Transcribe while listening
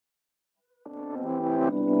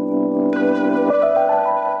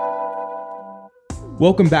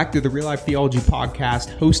Welcome back to the Real Life Theology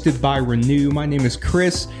Podcast, hosted by Renew. My name is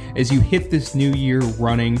Chris. As you hit this new year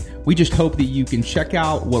running, we just hope that you can check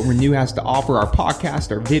out what Renew has to offer, our podcast,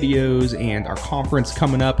 our videos, and our conference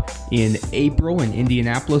coming up in April in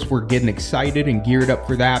Indianapolis. We're getting excited and geared up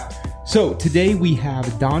for that. So today we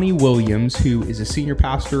have Donnie Williams, who is a senior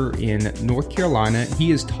pastor in North Carolina. He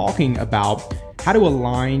is talking about how to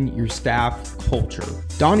align your staff culture.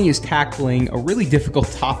 Donnie is tackling a really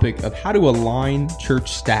difficult topic of how to align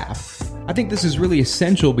church staff. I think this is really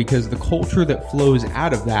essential because the culture that flows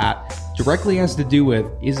out of that directly has to do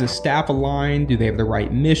with, is the staff aligned? Do they have the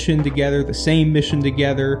right mission together, the same mission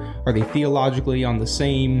together? Are they theologically on the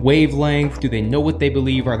same wavelength? Do they know what they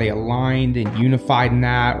believe? Are they aligned and unified in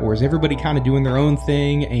that? Or is everybody kind of doing their own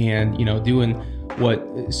thing and, doing what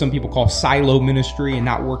some people call silo ministry and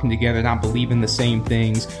not working together, not believing the same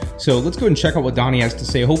things? So let's go ahead and check out what Donnie has to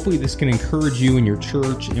say. Hopefully this can encourage you in your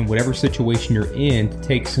church, in whatever situation you're in, to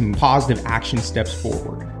take some positive action steps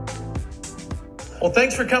forward. Well,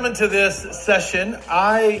 thanks for coming to this session.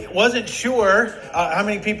 I wasn't sure how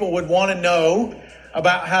many people would want to know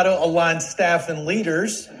about how to align staff and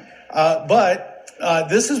leaders, but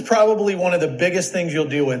this is probably one of the biggest things you'll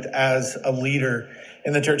deal with as a leader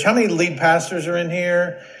in the church. How many lead pastors are in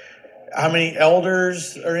here? How many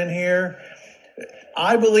elders are in here?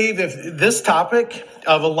 I believe if this topic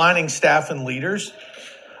of aligning staff and leaders,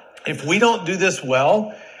 if we don't do this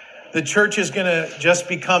well, the church is going to just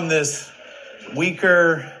become this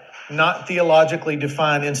weaker, not theologically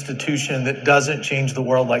defined institution that doesn't change the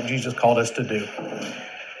world like Jesus called us to do.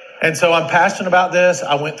 And so I'm passionate about this.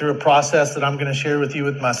 I went through a process that I'm going to share with you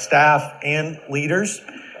with my staff and leaders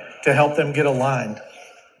to help them get aligned.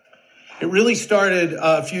 It really started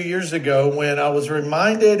a few years ago when I was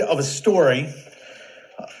reminded of a story.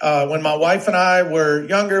 When my wife and I were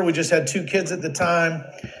younger, we just had 2 kids at the time.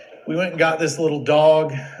 We went and got this little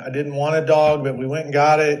dog. I didn't want a dog, but we went and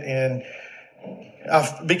got it, and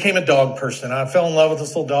I became a dog person. I fell in love with this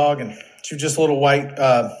little dog, and she was just a little white,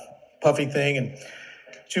 puffy thing. And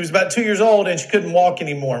she was about 2 years old, and she couldn't walk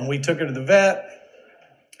anymore. And we took her to the vet,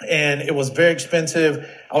 and it was very expensive.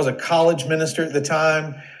 I was a college minister at the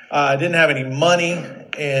time. I didn't have any money,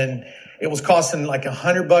 and it was costing like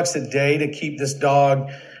 $100 a day to keep this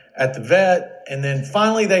dog at the vet. And then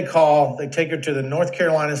finally they take her to the North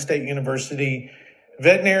Carolina State University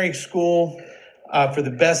veterinary school for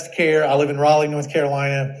the best care. I live in Raleigh, North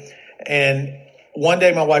Carolina. And one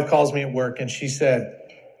day my wife calls me at work and she said,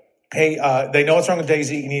 hey, they know what's wrong with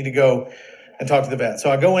Daisy. You need to go and talk to the vet.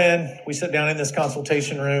 So I go in, we sit down in this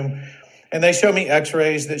consultation room, and they show me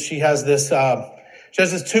x-rays that she has this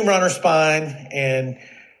tumor on her spine, and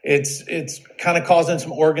it's kind of causing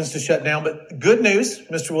some organs to shut down. But good news,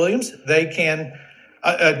 Mr. Williams, they can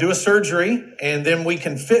do a surgery, and then we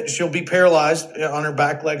can she'll be paralyzed on her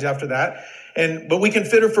back legs after that. But we can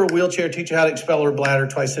fit her for a wheelchair, teach her how to expel her bladder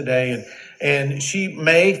twice a day. And she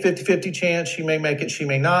may, 50-50 chance, she may make it, she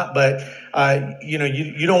may not. But, you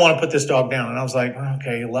don't want to put this dog down. And I was like,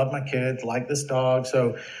 okay, love my kids, like this dog.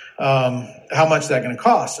 So how much is that going to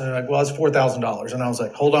cost? And they're like, well, it's $4,000. And I was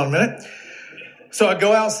like, hold on a minute. So I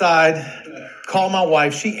go outside, call my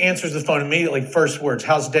wife. She answers the phone immediately. First words,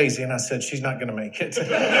 how's Daisy? And I said, she's not going to make it.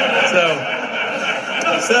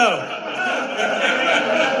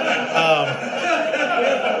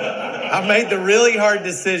 I made the really hard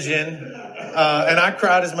decision, and I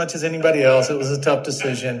cried as much as anybody else. It was a tough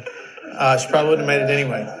decision. She probably wouldn't have made it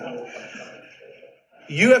anyway.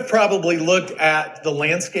 You have probably looked at the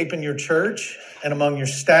landscape in your church and among your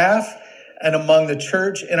staff and among the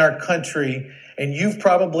church in our country, and you've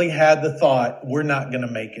probably had the thought, we're not going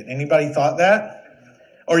to make it. Anybody thought that?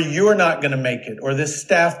 Or you're not going to make it, or this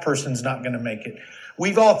staff person's not going to make it.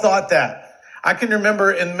 We've all thought that. I can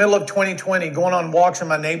remember in the middle of 2020 going on walks in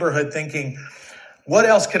my neighborhood thinking, what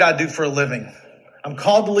else could I do for a living? I'm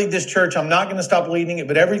called to lead this church. I'm not going to stop leading it,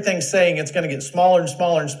 but everything's saying it's going to get smaller and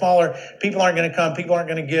smaller and smaller. People aren't going to come. People aren't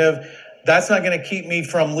going to give. That's not going to keep me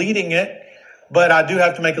from leading it, but I do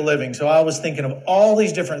have to make a living. So I was thinking of all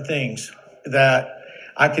these different things that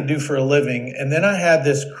I could do for a living. And then I had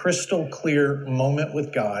this crystal clear moment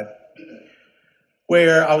with God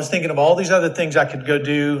where I was thinking of all these other things I could go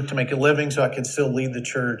do to make a living so I could still lead the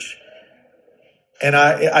church. And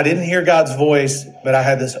I didn't hear God's voice, but I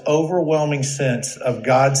had this overwhelming sense of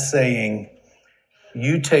God saying,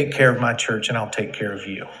 you take care of my church and I'll take care of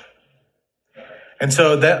you. And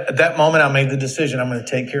so at that moment, I made the decision. I'm going to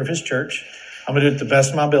take care of his church. I'm going to do it to the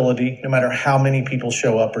best of my ability, no matter how many people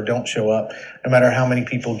show up or don't show up, no matter how many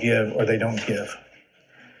people give or they don't give.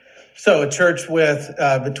 So a church with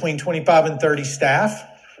between 25 and 30 staff,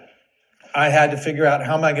 I had to figure out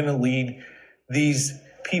how am I going to lead these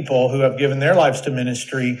people who have given their lives to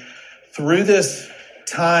ministry through this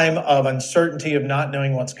time of uncertainty of not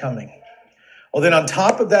knowing what's coming. Well, then on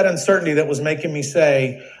top of that uncertainty that was making me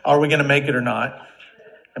say, are we going to make it or not?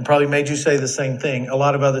 And probably made you say the same thing. A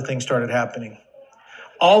lot of other things started happening.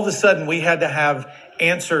 All of a sudden, we had to have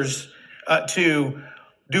answers to,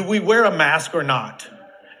 do we wear a mask or not?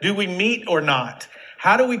 Do we meet or not?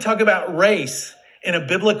 How do we talk about race in a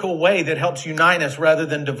biblical way that helps unite us rather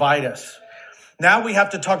than divide us? Now we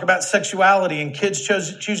have to talk about sexuality and kids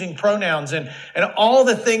choosing pronouns and all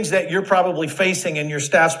the things that you're probably facing and your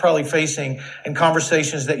staff's probably facing and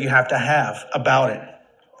conversations that you have to have about it.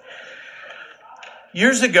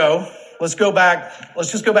 Years ago, let's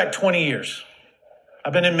just go back 20 years.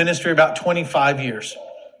 I've been in ministry about 25 years.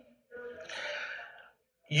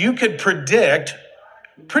 You could predict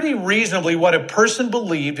pretty reasonably what a person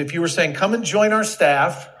believed if you were saying, come and join our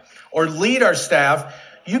staff or lead our staff.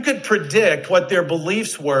 You could predict what their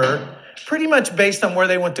beliefs were pretty much based on where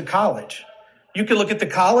they went to college. You could look at the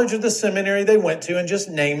college or the seminary they went to and just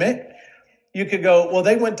name it. You could go, well,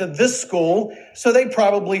 they went to this school, so they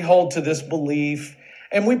probably hold to this belief.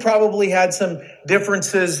 And we probably had some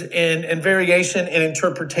differences in variation in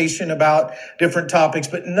interpretation about different topics,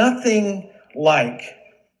 but nothing like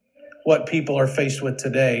what people are faced with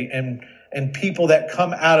today. And people that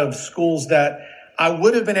come out of schools that I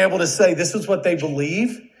would have been able to say, this is what they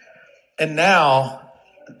believe. And now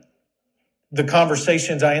the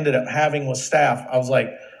conversations I ended up having with staff, I was like,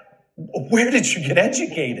 where did you get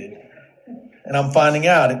educated? And I'm finding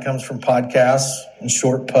out it comes from podcasts and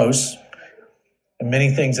short posts and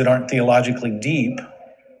many things that aren't theologically deep,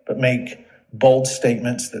 but make bold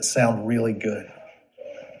statements that sound really good.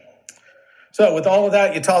 So with all of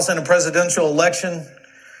that, you toss in a presidential election,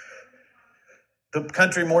 the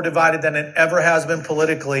country more divided than it ever has been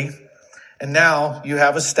politically. And now you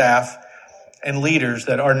have a staff and leaders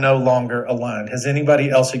that are no longer aligned. Has anybody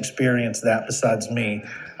else experienced that besides me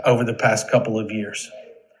over the past couple of years?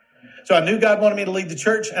 So I knew God wanted me to lead the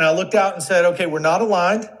church, and I looked out and said, okay, we're not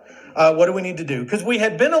aligned. What do we need to do? Because we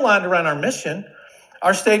had been aligned around our mission.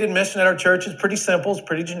 Our stated mission at our church is pretty simple. It's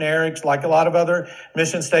pretty generic. It's like a lot of other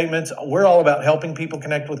mission statements. We're all about helping people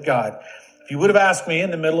connect with God. If you would have asked me in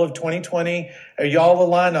the middle of 2020, are y'all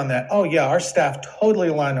aligned on that? Oh, yeah, our staff totally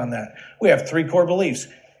aligned on that. We have 3 core beliefs.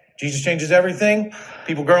 Jesus changes everything.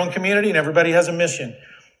 People grow in community, and everybody has a mission.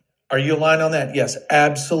 Are you aligned on that? Yes,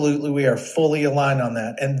 absolutely. We are fully aligned on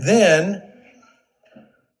that. And then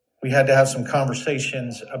we had to have some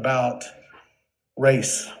conversations about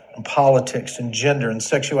race and politics and gender and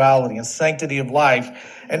sexuality and sanctity of life.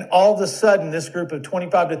 And all of a sudden, this group of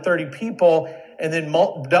 25 to 30 people, and then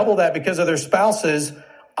double that because of their spouses,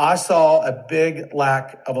 I saw a big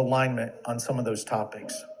lack of alignment on some of those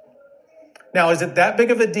topics. Now, is it that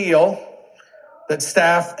big of a deal that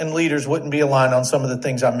staff and leaders wouldn't be aligned on some of the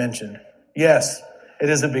things I mentioned? Yes, it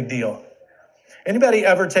is a big deal. Anybody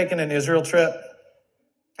ever taken an Israel trip?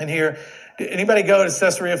 And here, did anybody go to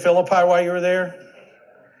Caesarea Philippi while you were there?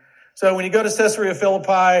 So when you go to Caesarea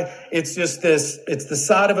Philippi, it's the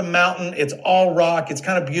side of a mountain. It's all rock. It's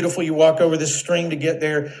kind of beautiful. You walk over this stream to get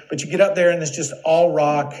there, but you get up there and it's just all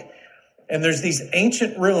rock. And there's these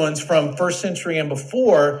ancient ruins from 1st century and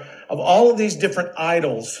before of all of these different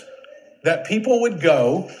idols that people would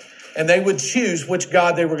go and they would choose which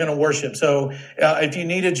God they were going to worship. So if you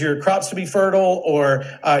needed your crops to be fertile or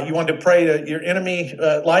you wanted to pray that your enemy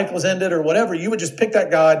life was ended or whatever, you would just pick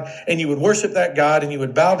that God and you would worship that God and you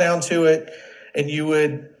would bow down to it and you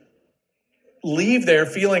would leave there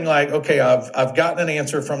feeling like, okay, I've gotten an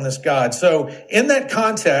answer from this God. So in that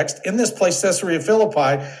context, in this place, Caesarea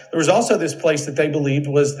Philippi, there was also this place that they believed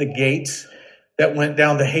was the gates that went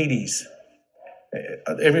down to Hades.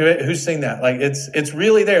 Everybody who's seen that? Like it's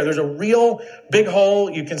really there. There's a real big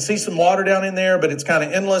hole. You can see some water down in there, but it's kind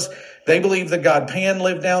of endless. They believe that God Pan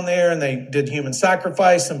lived down there and they did human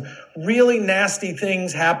sacrifice. Some really nasty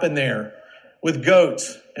things happen there with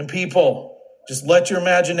goats and people. Just let your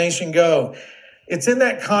imagination go. It's in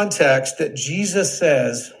that context that Jesus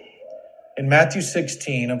says in Matthew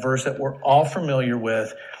 16, a verse that we're all familiar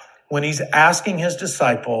with, when he's asking his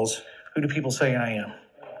disciples, who do people say I am?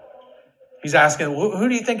 He's asking, who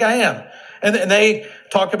do you think I am? And they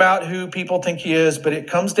talk about who people think he is, but it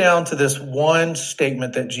comes down to this one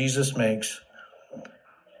statement that Jesus makes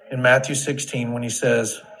in Matthew 16 when he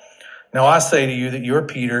says, now I say to you that you're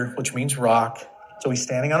Peter, which means rock. So he's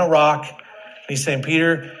standing on a rock. And he's saying,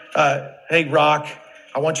 Peter, hey, rock,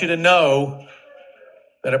 I want you to know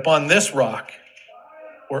that upon this rock,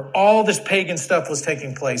 where all this pagan stuff was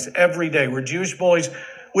taking place every day, where Jewish boys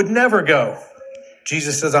would never go,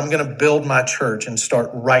 Jesus says, I'm going to build my church and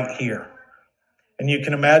start right here. And you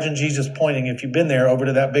can imagine Jesus pointing, if you've been there, over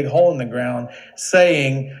to that big hole in the ground,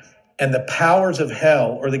 saying, and the powers of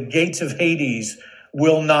hell or the gates of Hades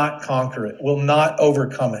will not conquer it, will not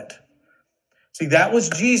overcome it. See, that was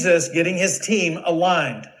Jesus getting his team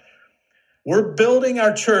aligned. We're building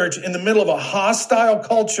our church in the middle of a hostile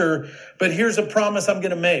culture, but here's a promise I'm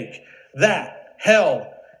going to make. That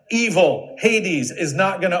hell, evil, Hades is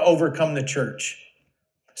not going to overcome the church.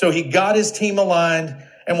 So he got his team aligned,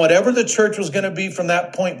 and whatever the church was going to be from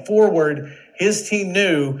that point forward, his team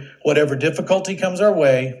knew whatever difficulty comes our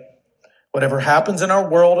way, whatever happens in our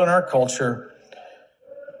world and our culture,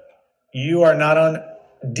 you are not on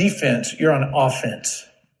defense, you're on offense.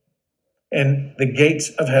 And the gates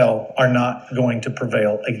of hell are not going to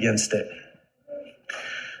prevail against it.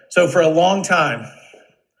 So for a long time,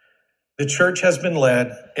 the church has been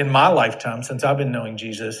led, in my lifetime, since I've been knowing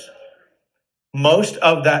Jesus, most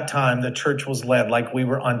of that time, the church was led like we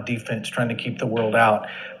were on defense, trying to keep the world out.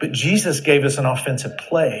 But Jesus gave us an offensive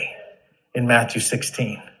play in Matthew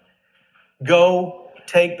 16. Go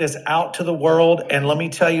take this out to the world, and let me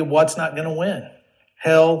tell you what's not going to win.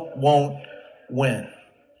 Hell won't win.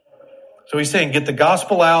 So he's saying, get the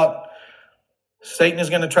gospel out. Satan is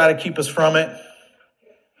going to try to keep us from it,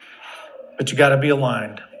 but you got to be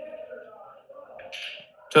aligned.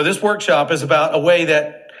 So this workshop is about a way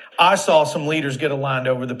that I saw some leaders get aligned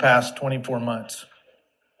over the past 24 months.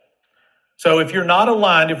 So if you're not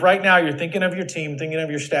aligned, if right now you're thinking of your team, thinking of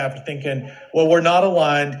your staff, you're thinking, well, we're not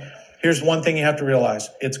aligned, here's one thing you have to realize.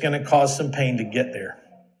 It's going to cause some pain to get there.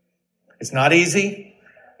 It's not easy.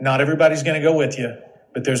 Not everybody's going to go with you,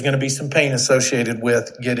 but there's going to be some pain associated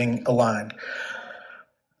with getting aligned.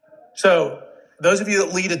 So those of you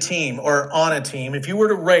that lead a team or on a team, if you were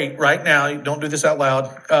to rate right now, don't do this out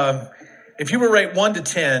loud. If you were to rate 1 to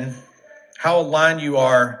 10, how aligned you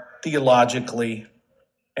are theologically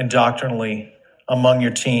and doctrinally among your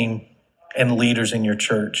team and leaders in your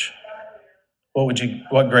church,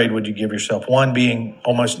 what grade would you give yourself? 1 being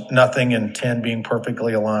almost nothing and 10 being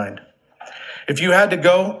perfectly aligned. If you had to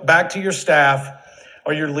go back to your staff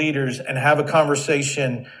or your leaders and have a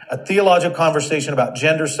conversation, a theological conversation about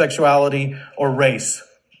gender, sexuality, or race,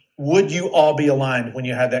 would you all be aligned when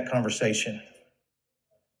you had that conversation?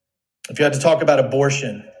 If you had to talk about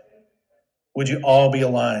abortion, would you all be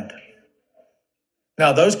aligned?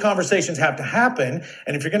 Now, those conversations have to happen,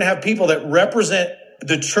 and if you're going to have people that represent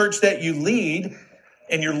the church that you lead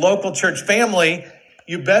and your local church family,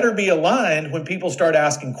 you better be aligned when people start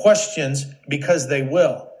asking questions, because they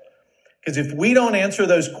will. Because if we don't answer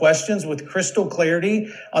those questions with crystal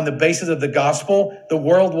clarity on the basis of the gospel, the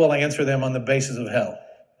world will answer them on the basis of hell.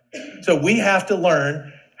 So we have to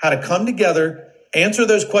learn how to come together, answer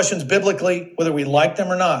those questions biblically, whether we like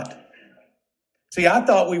them or not. See, I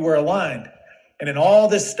thought we were aligned. And then all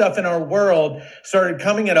this stuff in our world started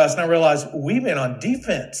coming at us, and I realized we've been on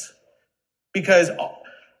defense. Because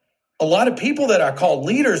a lot of people that I call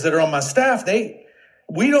leaders that are on my staff,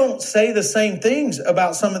 we don't say the same things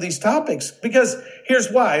about some of these topics. Because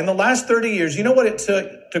here's why. In the last 30 years, you know what it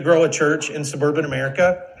took to grow a church in suburban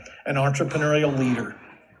America? An entrepreneurial leader.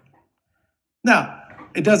 Now,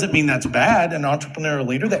 it doesn't mean that's bad. An entrepreneurial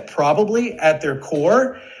leader that probably at their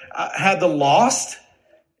core had the lost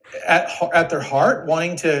at their heart,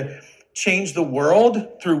 wanting to change the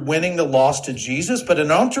world through winning the lost to Jesus. But an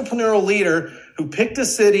entrepreneurial leader who picked a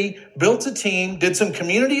city, built a team, did some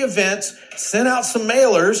community events, sent out some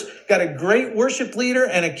mailers, got a great worship leader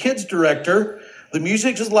and a kids director. The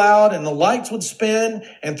music was loud and the lights would spin,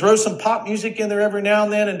 and throw some pop music in there every now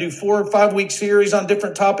and then and do 4 or 5 week series on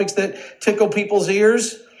different topics that tickle people's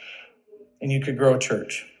ears. And you could grow a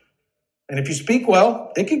church. And if you speak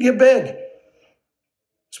well, it could get big,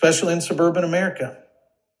 especially in suburban America.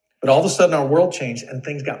 But all of a sudden our world changed and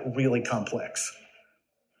things got really complex,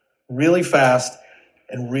 really fast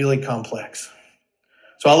and really complex.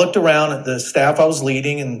 So I looked around at the staff I was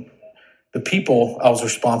leading and the people I was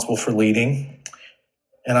responsible for leading,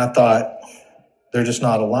 and I thought, they're just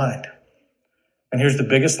not aligned. And here's the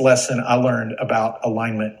biggest lesson I learned about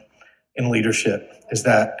alignment in leadership, is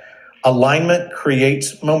that alignment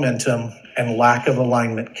creates momentum and lack of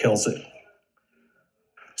alignment kills it.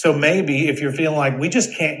 So maybe if you're feeling like we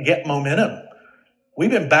just can't get momentum, we've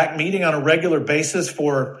been back meeting on a regular basis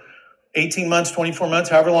for 18 months, 24 months,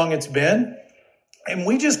 however long it's been, and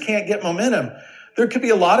we just can't get momentum. There could be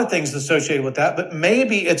a lot of things associated with that, but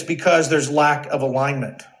maybe it's because there's lack of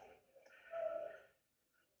alignment.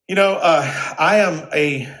 You know, I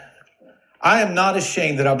am not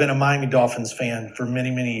ashamed that I've been a Miami Dolphins fan for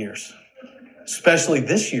many, many years. Especially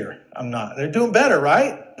this year, I'm not. They're doing better,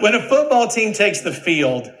 right? When a football team takes the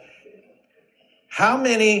field, How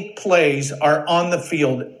many plays are on the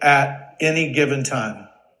field at any given time?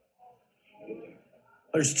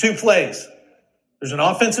 There's 2 plays. There's an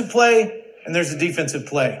offensive play and there's a defensive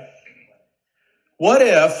play. What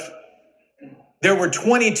if there were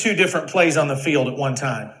 22 different plays on the field at one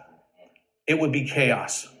time? It would be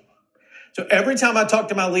chaos. So every time I talk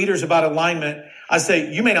to my leaders about alignment, I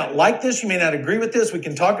say, you may not like this, you may not agree with this. We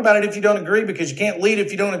can talk about it if you don't agree, because you can't lead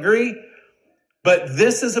if you don't agree. But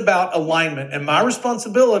this is about alignment. And my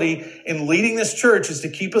responsibility in leading this church is to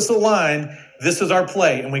keep us aligned. This is our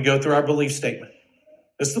play. And we go through our belief statement.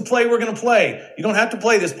 This is the play we're going to play. You don't have to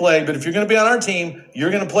play this play, but if you're going to be on our team, you're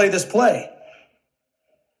going to play this play.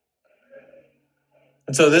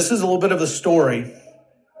 And so this is a little bit of a story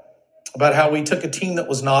about how we took a team that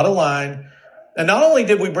was not aligned. And not only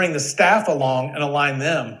did we bring the staff along and align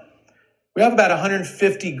them, we have about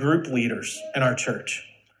 150 group leaders in our church.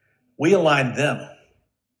 We aligned them.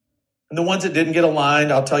 And the ones that didn't get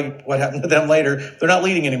aligned, I'll tell you what happened to them later. They're not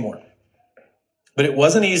leading anymore. But it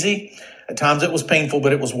wasn't easy. At times it was painful,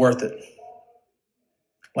 but it was worth it.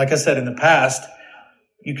 Like I said, in the past,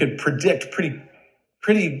 you could predict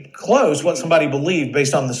pretty close what somebody believed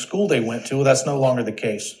based on the school they went to. Well, that's no longer the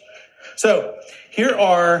case. So here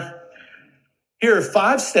are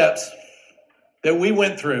 5 steps that we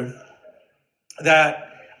went through that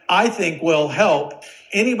I think will help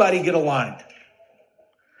anybody get aligned.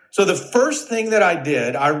 So the first thing that I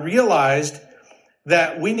did, I realized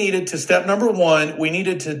that we needed to, step number 1, we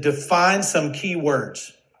needed to define some key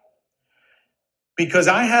words. Because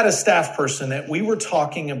I had a staff person that we were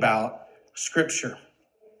talking about Scripture.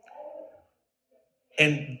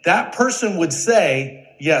 And that person would say,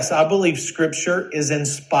 yes, I believe Scripture is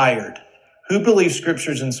inspired. Who believes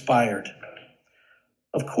Scripture is inspired?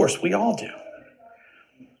 Of course, we all do.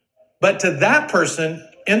 But to that person,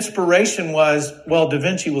 inspiration was, well, Da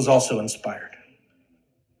Vinci was also inspired.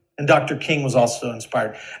 And Dr. King was also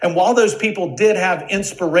inspired. And while those people did have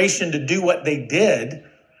inspiration to do what they did,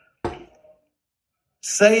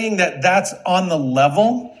 saying that that's on the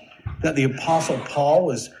level that the Apostle Paul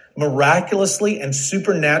was miraculously and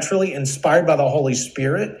supernaturally inspired by the Holy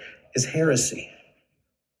Spirit is heresy.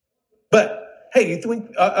 But hey, do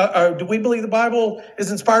we believe the Bible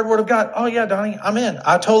is inspired Word of God? Oh yeah, Donnie, I'm in.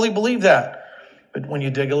 I totally believe that. But when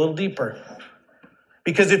you dig a little deeper,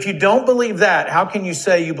 because if you don't believe that, how can you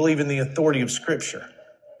say you believe in the authority of Scripture?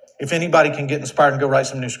 If anybody can get inspired and go write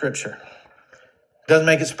some new Scripture, it doesn't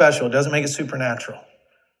make it special. It doesn't make it supernatural.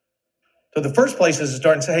 So the first place is to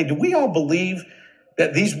start and say, hey, do we all believe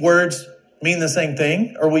that these words mean the same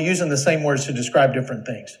thing? Or are we using the same words to describe different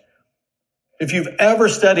things? If you've ever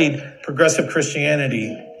studied progressive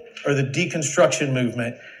Christianity or the deconstruction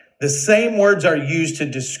movement, the same words are used to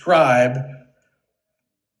describe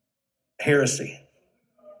heresy.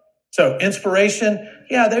 So inspiration,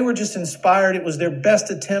 yeah, they were just inspired. It was their best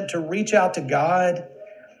attempt to reach out to God,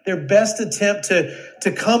 their best attempt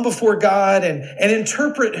to come before God and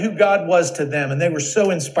interpret who God was to them. And they were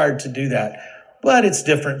so inspired to do that. But it's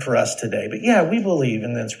different for us today. But yeah, we believe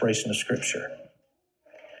in the inspiration of Scripture.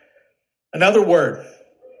 Another word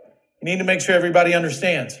you need to make sure everybody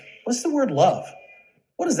understands. What's the word love?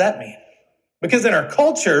 What does that mean? Because in our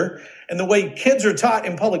culture and the way kids are taught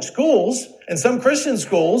in public schools and some Christian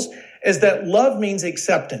schools is that love means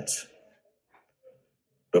acceptance.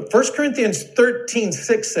 But 1 Corinthians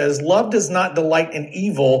 13:6 says, love does not delight in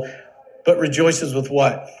evil, but rejoices with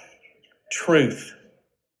what? Truth.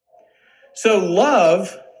 So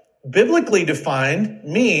love, biblically defined,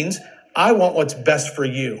 means I want what's best for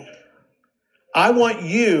you. I want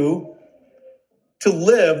you to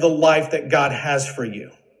live the life that God has for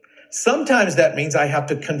you. Sometimes that means I have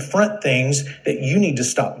to confront things that you need to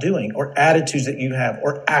stop doing, or attitudes that you have,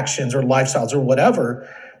 or actions or lifestyles or whatever.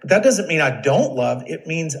 But that doesn't mean I don't love. It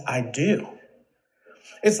means I do.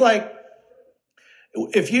 It's like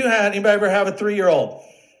if you had, anybody ever have a 3-year-old?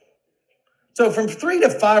 So from 3 to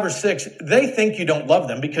 5 or 6, they think you don't love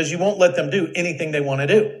them because you won't let them do anything they want to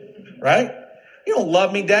do, right? You don't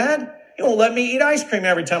love me, Dad. You won't let me eat ice cream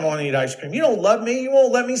every time I want to eat ice cream. You don't love me. You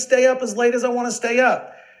won't let me stay up as late as I want to stay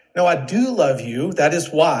up. No, I do love you. That is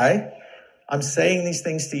why I'm saying these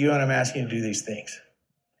things to you and I'm asking you to do these things.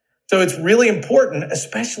 So it's really important,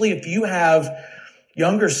 especially if you have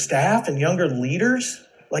younger staff and younger leaders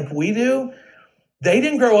like we do. They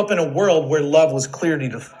didn't grow up in a world where love was clearly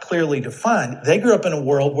defined. They grew up in a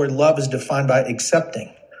world where love is defined by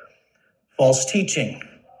accepting. False teaching.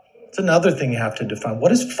 It's another thing you have to define.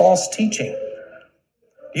 What is false teaching?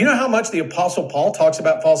 You know how much the Apostle Paul talks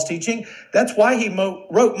about false teaching? That's why he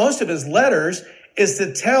wrote most of his letters, is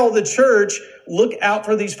to tell the church, look out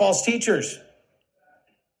for these false teachers.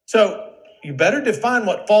 So you better define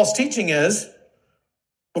what false teaching is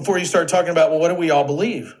before you start talking about, well, what do we all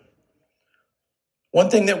believe? One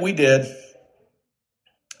thing that we did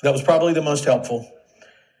that was probably the most helpful,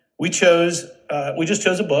 we just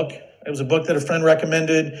chose a book. It was a book that a friend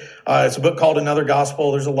recommended. It's a book called Another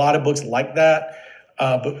Gospel. There's a lot of books like that.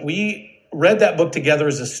 But we read that book together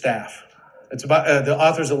as a staff. It's about the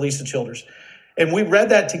author's Alisa Childers. And we read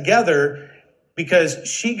that together because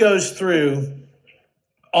she goes through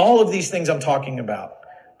all of these things I'm talking about.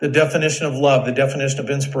 The definition of love, the definition of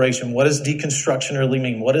inspiration. What does deconstruction really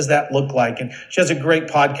mean? What does that look like? And she has a great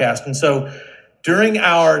podcast. And so during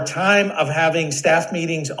our time of having staff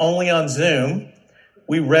meetings only on Zoom,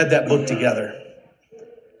 we read that book together.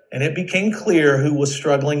 And it became clear who was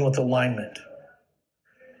struggling with alignment.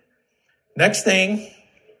 Next thing,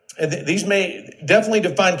 and these may definitely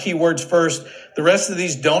define keywords first. The rest of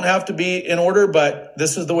these don't have to be in order, but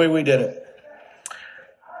this is the way we did it.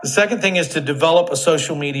 The second thing is to develop a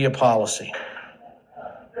social media policy.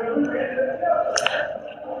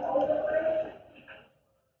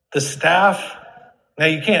 The staff, now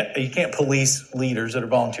you can't police leaders that are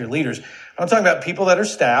volunteer leaders. I'm talking about people that are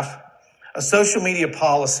staff, a social media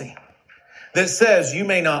policy that says you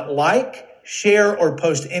may not like, share, or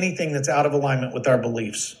post anything that's out of alignment with our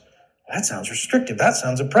beliefs. That sounds restrictive. That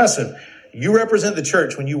sounds oppressive. You represent the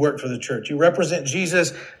church when you work for the church. You represent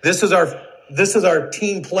Jesus. This is our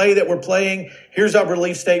team play that we're playing. Here's our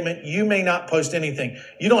belief statement. You may not post anything.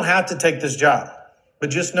 You don't have to take this job, but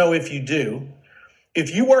just know if you do,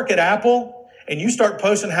 if you work at Apple and you start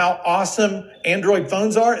posting how awesome Android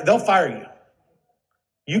phones are, they'll fire you.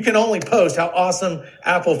 You can only post how awesome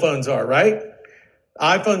Apple phones are, right?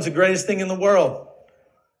 iPhone's the greatest thing in the world.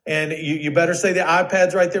 And you better say the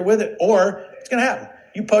iPad's right there with it, or it's going to happen.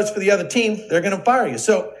 You post for the other team, they're going to fire you.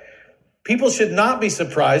 So people should not be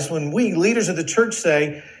surprised when we, leaders of the church,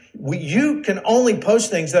 say, you can only post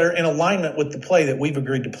things that are in alignment with the play that we've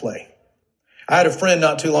agreed to play. I had a friend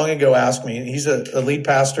not too long ago ask me, he's a lead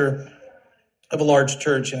pastor of a large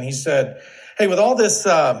church, and he said, hey, with all this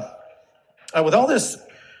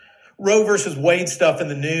Roe versus Wade stuff in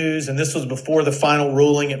the news, and this was before the final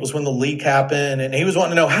ruling. It was when the leak happened, and he was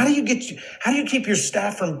wanting to know, how do you keep your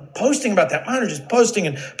staff from posting about that? Mine are just posting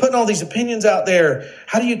and putting all these opinions out there.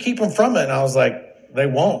 How do you keep them from it? And I was like, they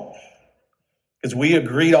won't, because we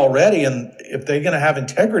agreed already, and if they're going to have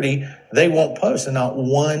integrity, they won't post, and not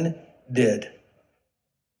one did.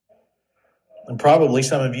 And probably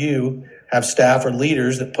some of you have staff or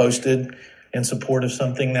leaders that posted in support of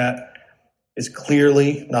something that is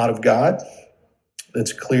clearly not of God,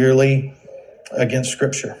 that's clearly against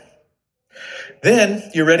Scripture. Then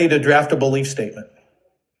you're ready to draft a belief statement,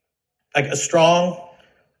 like a strong,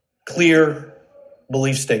 clear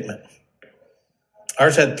belief statement.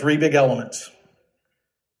 Ours had 3 big elements.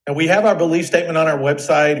 And we have our belief statement on our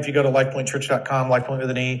website. If you go to lifepointchurch.com, lifepoint with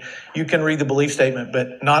an E, you can read the belief statement,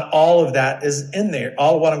 but not all of that is in there.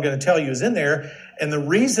 All of what I'm going to tell you is in there. And the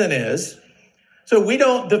reason is, so we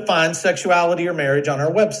don't define sexuality or marriage on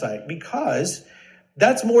our website, because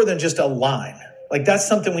that's more than just a line. Like, that's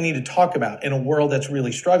something we need to talk about in a world that's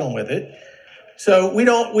really struggling with it. So we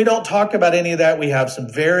don't talk about any of that. We have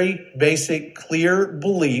some very basic, clear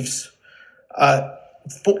beliefs.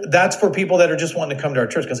 That's for people that are just wanting to come to our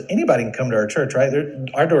church, because anybody can come to our church, right?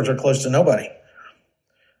 Our doors are closed to nobody.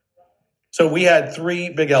 So we had 3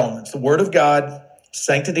 big elements: the Word of God,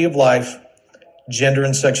 sanctity of life, gender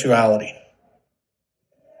and sexuality.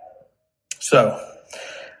 So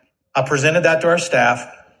I presented that to our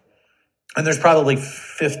staff, and there's probably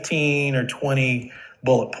 15 or 20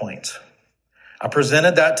 bullet points. I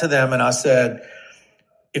presented that to them, and I said,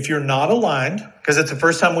 if you're not aligned, because it's the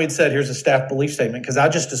first time we'd said, here's a staff belief statement, because I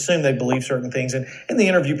just assumed they believe certain things. And in the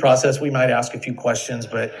interview process, we might ask a few questions,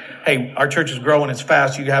 but hey, our church is growing, it's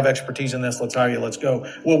fast, you have expertise in this, let's hire you, let's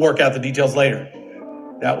go. We'll work out the details later.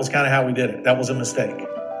 That was kind of how we did it. That was a mistake.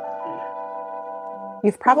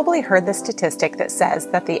 You've probably heard the statistic that says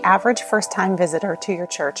that the average first-time visitor to your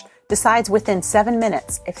church decides within 7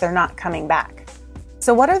 minutes if they're not coming back.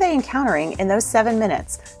 So what are they encountering in those 7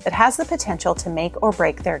 minutes that has the potential to make or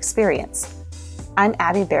break their experience? I'm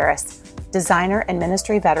Abby Barris, designer and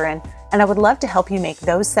ministry veteran, and I would love to help you make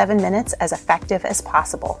those 7 minutes as effective as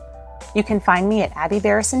possible. You can find me at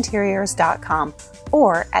abbybarisinteriors.com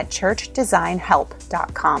or at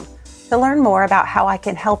churchdesignhelp.com to learn more about how I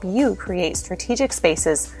can help you create strategic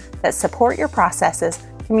spaces that support your processes,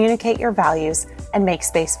 communicate your values, and make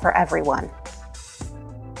space for everyone.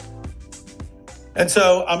 And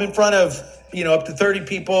so I'm in front of, up to 30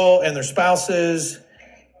 people and their spouses,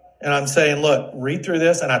 and I'm saying, look, read through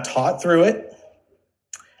this. And I taught through it.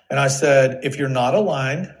 And I said, if you're not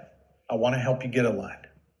aligned, I want to help you get aligned.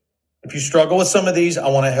 If you struggle with some of these, I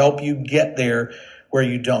want to help you get there where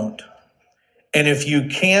you don't. And if you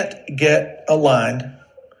can't get aligned,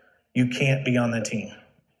 you can't be on the team.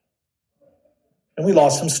 And we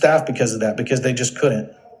lost some staff because of that, because they just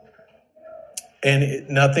couldn't. And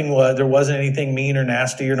there wasn't anything mean or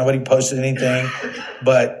nasty, or nobody posted anything,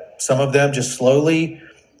 but some of them just slowly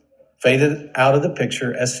faded out of the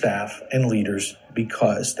picture as staff and leaders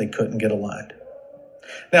because they couldn't get aligned.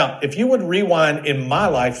 Now, if you would rewind in my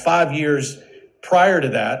life 5 years prior to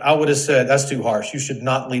that, I would have said, that's too harsh. You should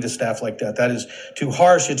not lead a staff like that. That is too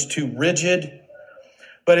harsh. It's too rigid.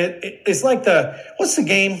 But it's like what's the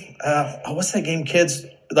game? What's that game, kids?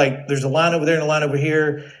 Like, there's a line over there and a line over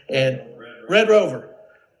here, and Red Rover.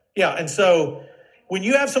 Yeah, and so when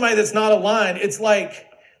you have somebody that's not aligned, it's like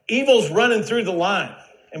evil's running through the line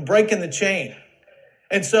and breaking the chain.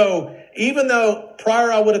 And so even though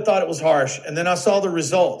prior I would have thought it was harsh, and then I saw the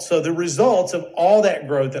results. So the results of all that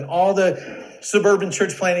growth and all the suburban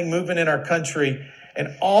church planting movement in our country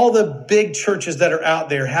and all the big churches that are out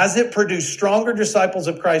there, has it produced stronger disciples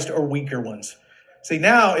of Christ or weaker ones? See,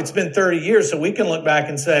 now it's been 30 years, so we can look back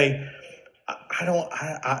and say,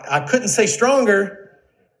 I couldn't say stronger.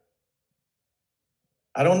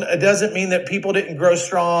 It doesn't mean that people didn't grow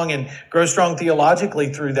strong and grow strong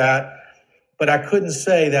theologically through that, but I couldn't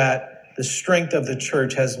say that the strength of the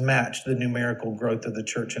church has matched the numerical growth of the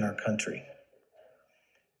church in our country.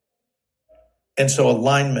 And so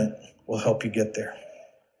alignment will help you get there.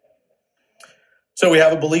 So we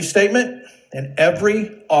have a belief statement, and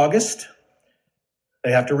every August,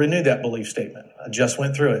 they have to renew that belief statement. I just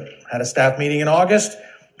went through it. Had a staff meeting in August,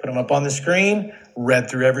 put them up on the screen, read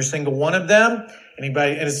through every single one of them. And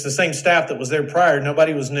it's the same staff that was there prior.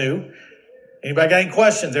 Nobody was new. Anybody got any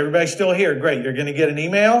questions? Everybody's still here. Great. You're going to get an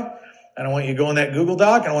email. And I want you to go in that Google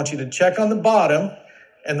Doc. I want you to check on the bottom.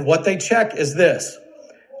 And what they check is this: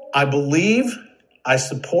 I believe, I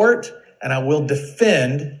support, and I will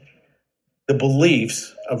defend the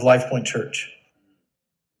beliefs of LifePoint Church.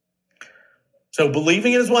 So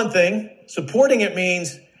believing it is one thing. Supporting it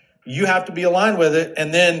means you have to be aligned with it.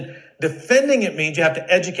 And then defending it means you have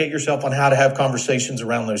to educate yourself on how to have conversations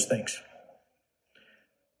around those things.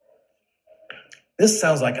 This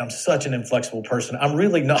sounds like I'm such an inflexible person. I'm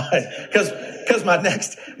really not, because my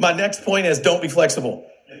next point is don't be flexible.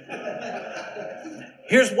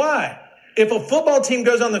 Here's why. If a football team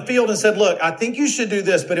goes on the field and said, look, I think you should do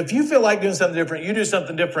this, but if you feel like doing something different, you do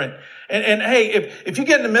something different. And hey, if you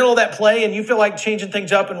get in the middle of that play and you feel like changing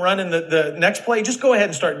things up and running the next play, just go ahead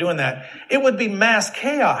and start doing that. It would be mass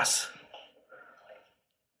chaos.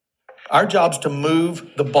 Our job's to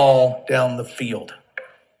move the ball down the field,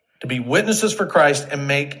 to be witnesses for Christ and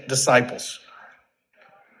make disciples.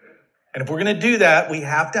 And if we're going to do that, we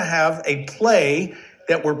have to have a play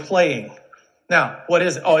that we're playing. Now, what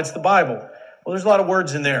is it? Oh, it's the Bible. Well, there's a lot of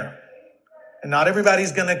words in there. And not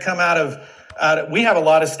everybody's going to come out of, we have a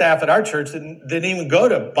lot of staff at our church that didn't even go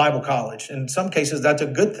to Bible college. In some cases, that's a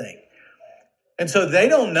good thing. And so they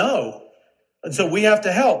don't know. And so we have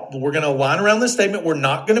to help. We're going to align around this statement. We're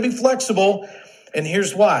not going to be flexible. And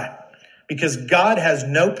here's why. Because God has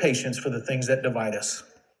no patience for the things that divide us.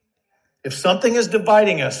 If something is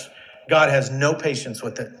dividing us, God has no patience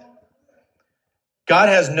with it. God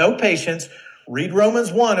has no patience. Read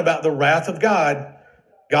Romans 1 about the wrath of God.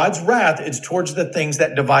 God's wrath is towards the things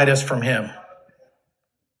that divide us from him.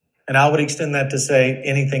 And I would extend that to say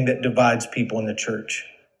anything that divides people in the church.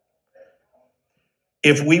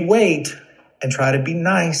 If we wait and try to be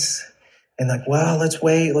nice and like, well, let's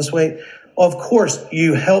wait. Well, of course,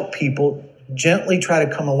 you help people gently try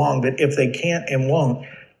to come along, but if they can't and won't,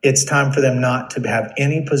 it's time for them not to have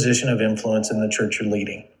any position of influence in the church you're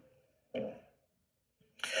leading.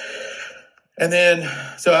 And then,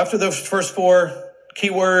 so after the first four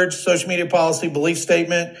keywords, social media policy, belief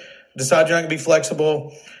statement, decide you're not going to be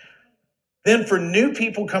flexible. Then for new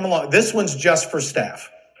people come along, this one's just for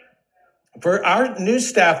staff. For our new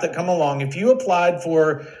staff that come along, if you applied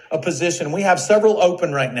for a position, we have several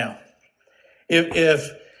open right now.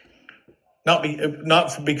 If not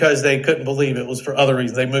because they couldn't believe it was for other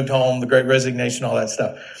reasons. They moved home, the Great Resignation, all that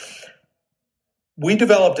stuff. We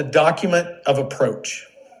developed a document of approach.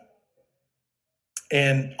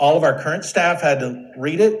 And all of our current staff had to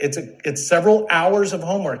read it. It's several hours of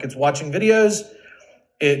homework. It's watching videos.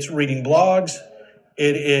 It's reading blogs.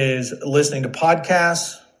 It is listening to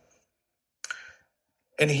podcasts.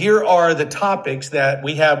 And here are the topics that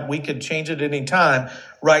we have. We could change it at any time.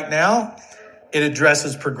 Right now, it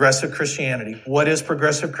addresses progressive Christianity. What is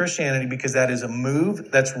progressive Christianity? Because that is a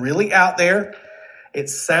move that's really out there.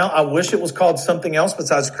 I wish it was called something else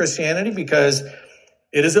besides Christianity, because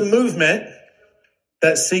It is a movement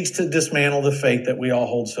that seeks to dismantle the faith that we all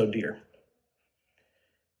hold so dear.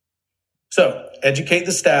 So, educate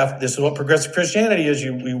the staff. This is what progressive Christianity is.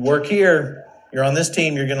 You work here. You're on this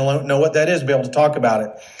team. You're going to know what that is, be able to talk about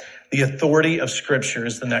it. The authority of Scripture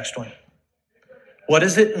is the next one. What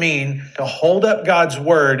does it mean to hold up God's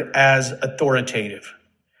word as authoritative?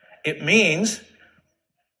 It means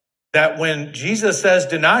that when Jesus says,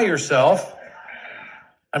 deny yourself,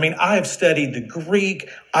 I have studied the Greek.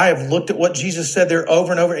 I have looked at what Jesus said there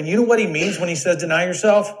over and over. And you know what he means when he says deny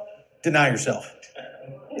yourself? Deny yourself.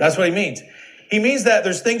 That's what he means. He means that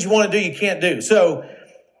there's things you want to do you can't do. So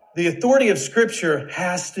the authority of Scripture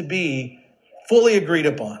has to be fully agreed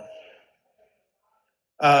upon.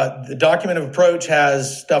 The document of approach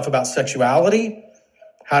has stuff about sexuality,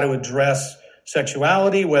 how to address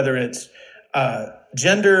sexuality, whether it's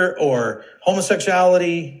gender or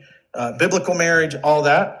homosexuality, biblical marriage, all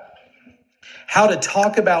that. How to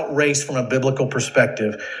talk about race from a biblical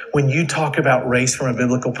perspective. When you talk about race from a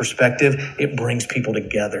biblical perspective, it brings people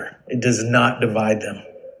together. It does not divide them.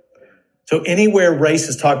 So anywhere race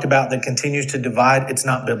is talked about that continues to divide, it's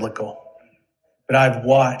not biblical. But I've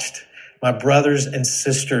watched my brothers and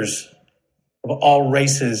sisters of all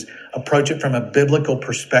races approach it from a biblical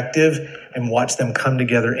perspective and watch them come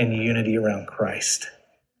together in unity around Christ.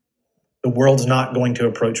 The world's not going to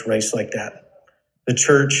approach race like that. The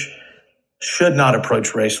church should not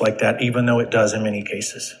approach race like that, even though it does in many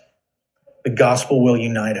cases. The gospel will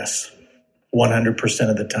unite us 100%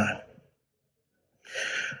 of the time.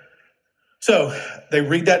 So they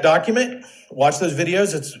read that document, watch those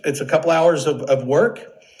videos. It's a couple hours of work.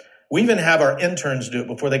 We even have our interns do it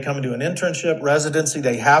before they come and do an internship, residency.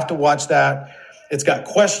 They have to watch that. It's got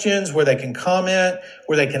questions where they can comment,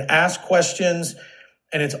 where they can ask questions,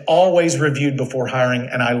 and it's always reviewed before hiring.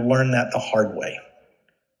 And I learned that the hard way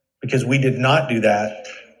because we did not do that.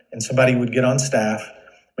 And somebody would get on staff,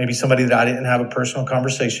 maybe somebody that I didn't have a personal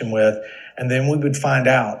conversation with, and then we would find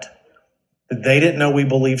out that they didn't know we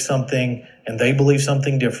believed something and they believed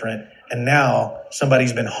something different. And now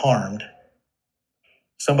somebody's been harmed.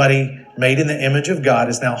 Somebody made in the image of God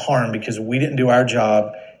is now harmed because we didn't do our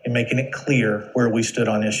job in making it clear where we stood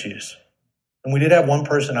on issues. And we did have one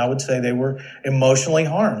person, I would say they were emotionally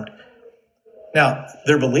harmed. Now,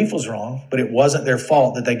 their belief was wrong, but it wasn't their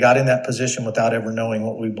fault that they got in that position without ever knowing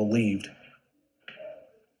what we believed.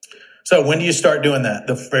 So when do you start doing that?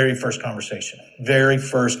 The very first conversation. Very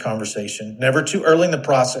first conversation. Never too early in the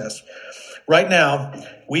process. Right now,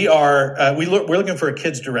 we're looking for a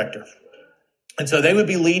kids director. And so they would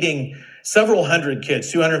be leading several hundred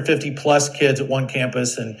kids, 250 plus kids at one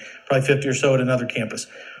campus and probably 50 or so at another campus.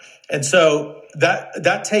 And so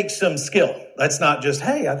that takes some skill. That's not just,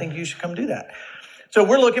 hey, I think you should come do that. So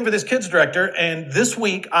we're looking for this kids director. And this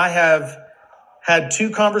week I have had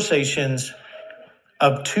two conversations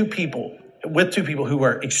with two people who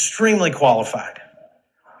were extremely qualified.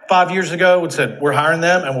 5 years ago, we said, we're hiring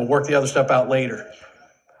them and we'll work the other stuff out later.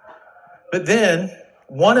 But then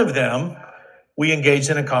one of them, we engaged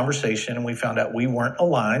in a conversation and we found out we weren't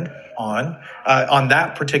aligned on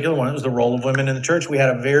that particular one. It was the role of women in the church. We had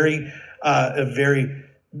a very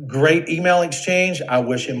great email exchange. I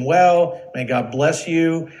wish him well. May God bless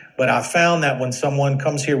you. But I found that when someone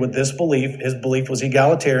comes here with this belief, his belief was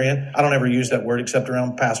egalitarian. I don't ever use that word except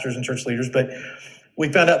around pastors and church leaders, but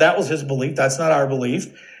we found out that was his belief. That's not our belief.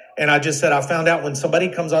 And I just said, I found out when somebody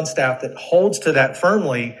comes on staff that holds to that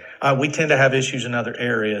firmly, we tend to have issues in other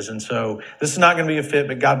areas. And so this is not going to be a fit,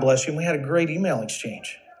 but God bless you. And we had a great email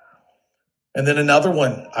exchange. And then another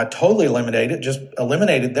one, I totally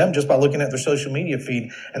eliminated them just by looking at their social media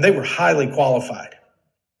feed, and they were highly qualified.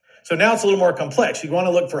 So now it's a little more complex. You want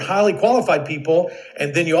to look for highly qualified people,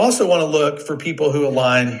 and then you also want to look for people who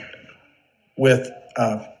align with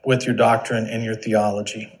your doctrine and your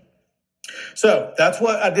theology. So that's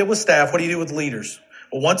what I did with staff. What do you do with leaders?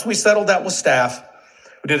 Well, once we settled that with staff,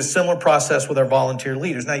 we did a similar process with our volunteer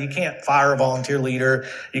leaders. Now, you can't fire a volunteer leader.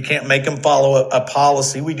 You can't make them follow a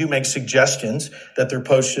policy. We do make suggestions that their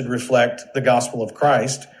posts should reflect the gospel of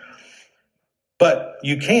Christ. But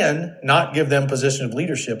you can not give them position of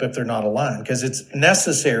leadership if they're not aligned because it's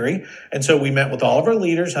necessary. And so we met with all of our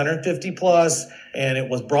leaders, 150 plus, and it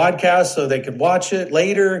was broadcast so they could watch it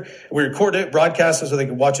later. We recorded it, broadcast it so they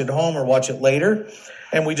could watch it at home or watch it later.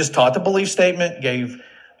 And we just taught the belief statement,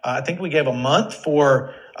 I think we gave a month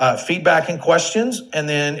for feedback and questions. And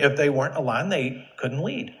then if they weren't aligned, they couldn't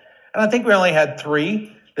lead. And I think we only had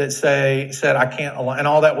 3 that said, I can't align. And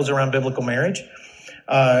all that was around biblical marriage.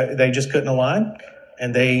 They just couldn't align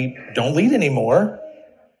and they don't lead anymore.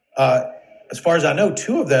 As far as I know,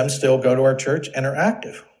 2 of them still go to our church and are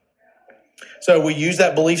active. So we use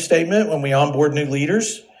that belief statement when we onboard new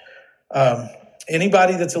leaders.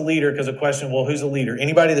 Anybody that's a leader, because the question, well, who's a leader?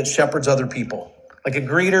 Anybody that shepherds other people. Like a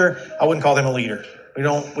greeter, I wouldn't call them a leader. We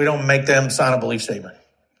don't make them sign a belief statement.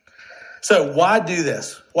 So why do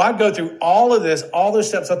this? Why go through all of this, all those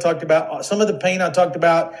steps I talked about, some of the pain I talked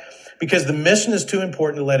about? Because the mission is too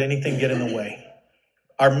important to let anything get in the way.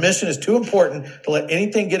 Our mission is too important to let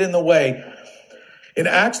anything get in the way. In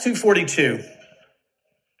Acts 2:42,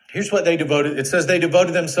 here's what they devoted. It says they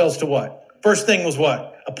devoted themselves to what? First thing was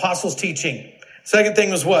what? Apostles' teaching. Second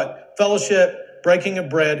thing was what? Fellowship, breaking of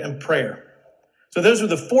bread, and prayer. So those were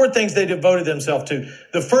the four things they devoted themselves to.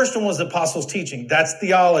 The first one was the apostles' teaching. That's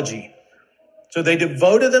theology. So they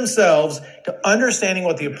devoted themselves to understanding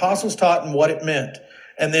what the apostles taught and what it meant.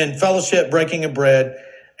 And then fellowship, breaking of bread,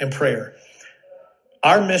 and prayer.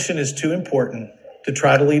 Our mission is too important to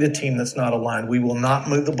try to lead a team that's not aligned. We will not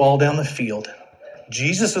move the ball down the field.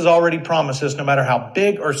 Jesus has already promised us, no matter how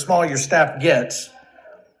big or small your staff gets,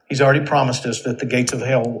 he's already promised us that the gates of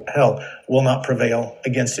hell will not prevail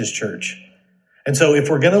against his church. And so if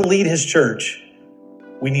we're going to lead his church,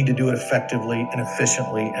 we need to do it effectively and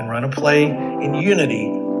efficiently and run a play in unity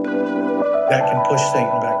that can push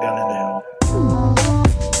Satan back down into hell.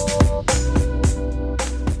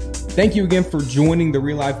 Thank you again for joining the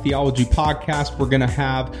Real Life Theology Podcast. We're going to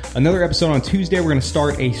have another episode on Tuesday. We're going to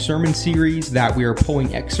start a sermon series that we are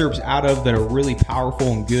pulling excerpts out of that are really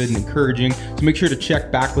powerful and good and encouraging. So make sure to check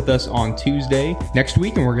back with us on Tuesday next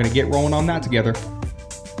week, and we're going to get rolling on that together.